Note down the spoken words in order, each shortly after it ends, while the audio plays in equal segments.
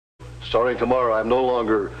Starting tomorrow, I'm no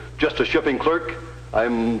longer just a shipping clerk.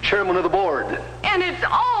 I'm chairman of the board. And it's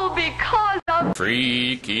all because of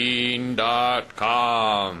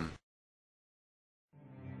Freaking.com.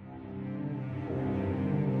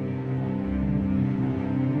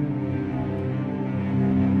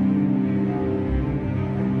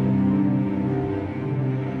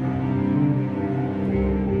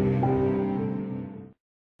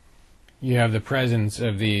 You have the presence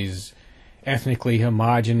of these ethnically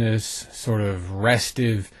homogeneous, sort of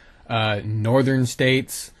restive northern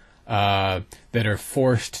states that are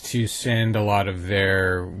forced to send a lot of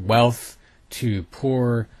their wealth to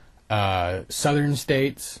poor southern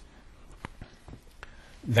states.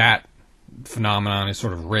 That phenomenon is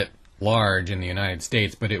sort of writ large in the United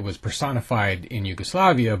States, but it was personified in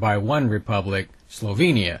Yugoslavia by one republic,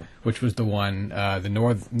 Slovenia, which was the one,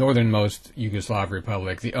 the northernmost Yugoslav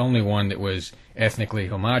republic, the only one that was ethnically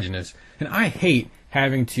homogeneous. And I hate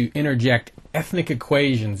having to interject ethnic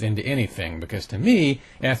equations into anything, because to me,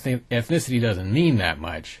 ethnicity doesn't mean that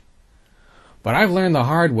much. But I've learned the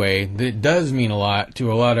hard way that it does mean a lot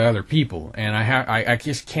to a lot of other people, and I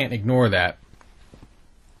just can't ignore that.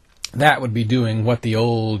 That would be doing what the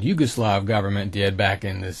old Yugoslav government did back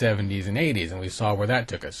in the 70s and 80s, and we saw where that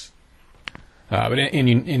took us. But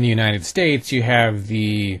in the United States, you have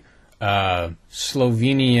the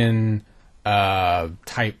Slovenian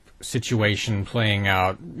type situation playing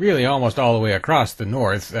out really almost all the way across the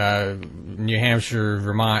north. New Hampshire,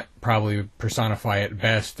 Vermont probably personify it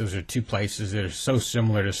best. Those are two places that are so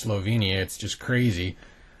similar to Slovenia, it's just crazy.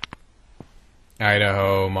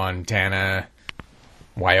 Idaho, Montana,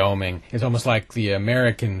 Wyoming. It's almost like the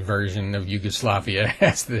American version of Yugoslavia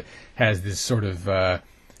has this sort of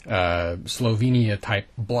Slovenia type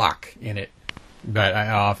block in it. But I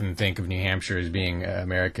often think of New Hampshire as being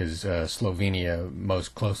America's Slovenia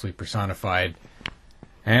most closely personified.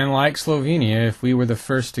 And like Slovenia, if we were the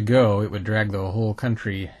first to go, it would drag the whole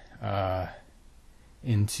country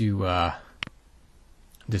into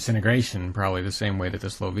disintegration, probably the same way that the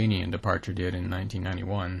Slovenian departure did in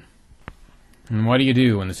 1991. And what do you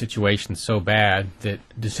do when the situation's so bad that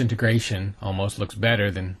disintegration almost looks better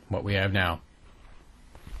than what we have now?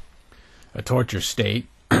 A torture state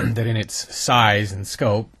that in its size and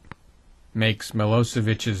scope makes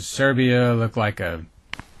Milosevic's Serbia look like a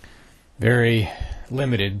very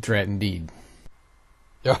limited threat indeed.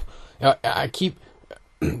 Yeah, I keep...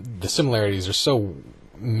 the similarities are so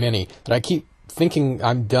many that I keep thinking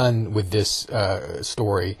I'm done with this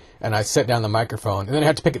story, and I set down the microphone, and then I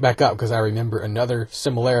had to pick it back up because I remember another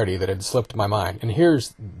similarity that had slipped my mind. And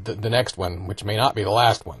here's the next one, which may not be the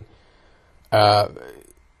last one.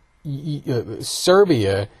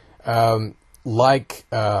 Serbia, like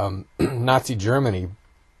Nazi Germany,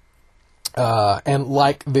 and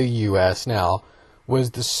like the U.S. now,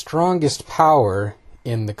 was the strongest power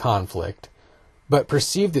in the conflict, but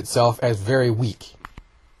perceived itself as very weak.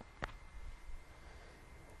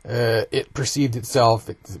 It perceived itself,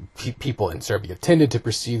 people in Serbia tended to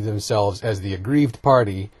perceive themselves as the aggrieved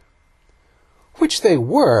party, which they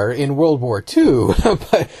were in World War II,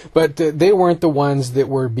 but they weren't the ones that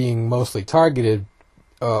were being mostly targeted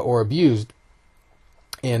or abused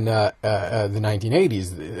in the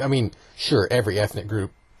 1980s. I mean, sure, every ethnic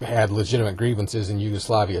group had legitimate grievances in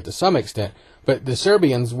Yugoslavia to some extent, but the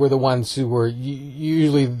Serbians were the ones who were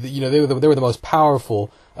usually, they were the most powerful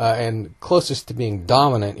and closest to being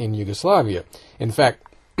dominant in Yugoslavia. In fact,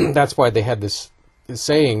 that's why they had this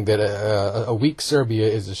saying that a weak Serbia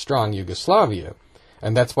is a strong Yugoslavia,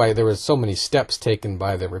 and that's why there were so many steps taken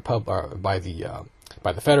by the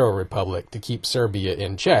Federal Republic to keep Serbia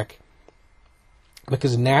in check,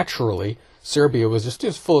 because naturally Serbia was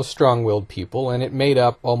just full of strong-willed people, and it made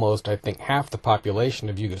up almost, I think, half the population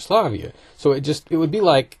of Yugoslavia. So it would be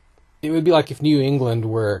like if New England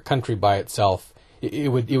were a country by itself. It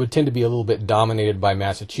would tend to be a little bit dominated by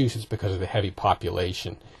Massachusetts because of the heavy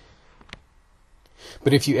population.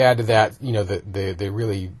 But if you add to that, the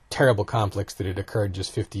really terrible conflicts that had occurred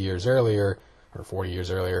just 50 years earlier, or 40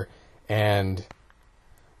 years earlier, and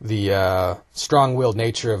the strong-willed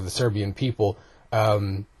nature of the Serbian people,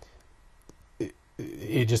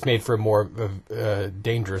 it just made for a more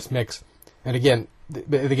dangerous mix. And again,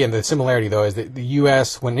 the similarity, though, is that the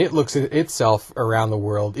U.S., when it looks at itself around the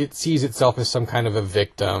world, it sees itself as some kind of a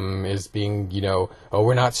victim, as being,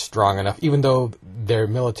 we're not strong enough. Even though their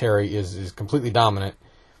military is completely dominant,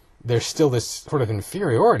 there's still this sort of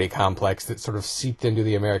inferiority complex that sort of seeped into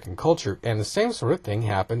the American culture, and the same sort of thing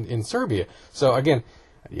happened in Serbia. So again,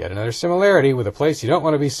 yet another similarity with a place you don't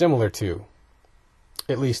want to be similar to.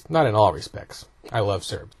 At least, not in all respects. I love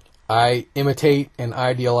Serbs. I imitate and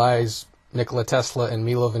idealize Nikola Tesla and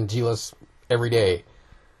Milo Vangelis every day.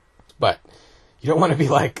 But you don't want to be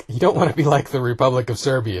like the Republic of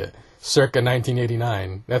Serbia, circa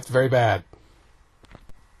 1989. That's very bad.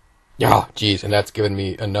 Yeah, geez, and that's given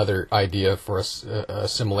me another idea for a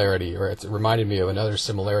similarity, or it's reminded me of another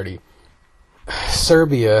similarity.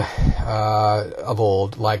 Serbia of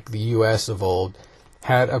old, like the U.S. of old,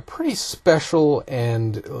 had a pretty special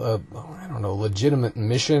and, legitimate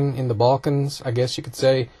mission in the Balkans, I guess you could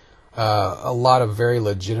say. A lot of very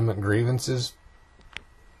legitimate grievances.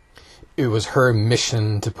 It was her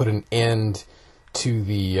mission to put an end to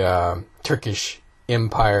the Turkish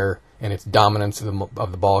Empire and its dominance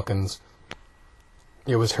of the Balkans.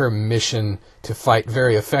 It was her mission to fight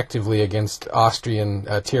very effectively against Austrian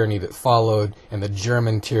tyranny that followed and the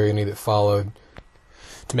German tyranny that followed,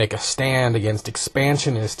 to make a stand against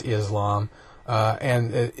expansionist Islam,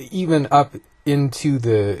 and even up into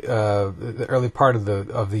the early part of the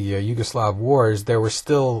Yugoslav wars, there was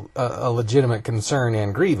still a legitimate concern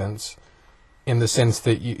and grievance, in the sense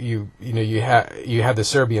that you had the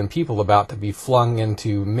Serbian people about to be flung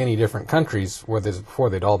into many different countries, where before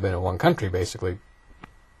they'd all been in one country, basically.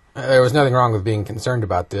 There was nothing wrong with being concerned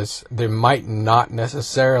about this. There might not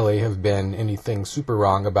necessarily have been anything super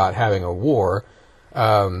wrong about having a war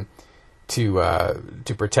to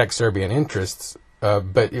protect Serbian interests,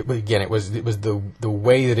 but it was the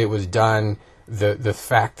way that it was done, the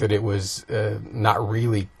fact that it was not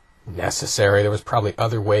really necessary. There was probably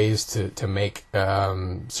other ways to make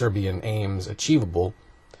Serbian aims achievable,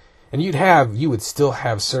 and you would still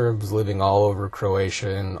have Serbs living all over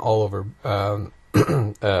Croatia and all over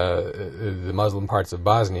the Muslim parts of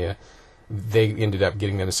Bosnia. They ended up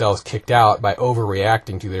getting themselves kicked out by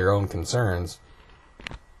overreacting to their own concerns.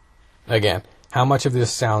 Again, how much of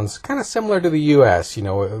this sounds kind of similar to the U.S.?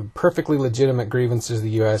 Perfectly legitimate grievances the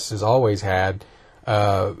U.S. has always had.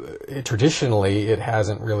 Traditionally, it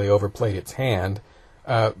hasn't really overplayed its hand,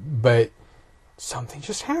 but something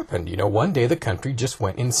just happened. One day the country just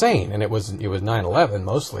went insane, and it was 9/11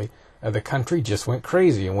 mostly. The country just went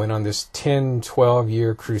crazy and went on this 10,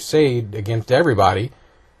 12-year crusade against everybody,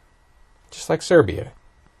 just like Serbia.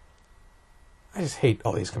 I just hate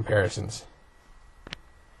all these comparisons,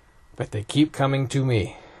 but they keep coming to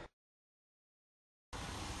me.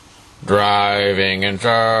 Driving in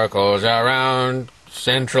circles around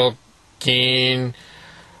Central Keene,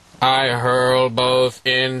 I hurl both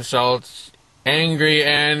insults, angry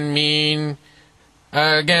and mean,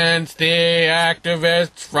 against the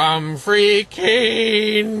activists from Free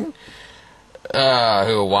Keene,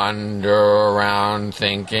 who wander around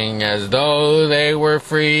thinking as though they were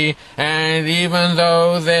free, and even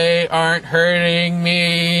though they aren't hurting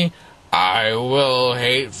me, I will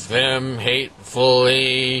hate them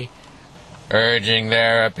hatefully, urging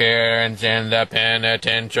their appearance in the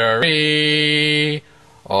penitentiary,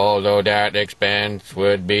 although that expense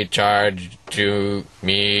would be charged to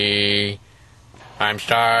me. I'm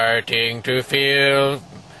starting to feel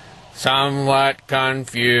somewhat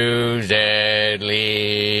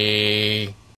confusedly.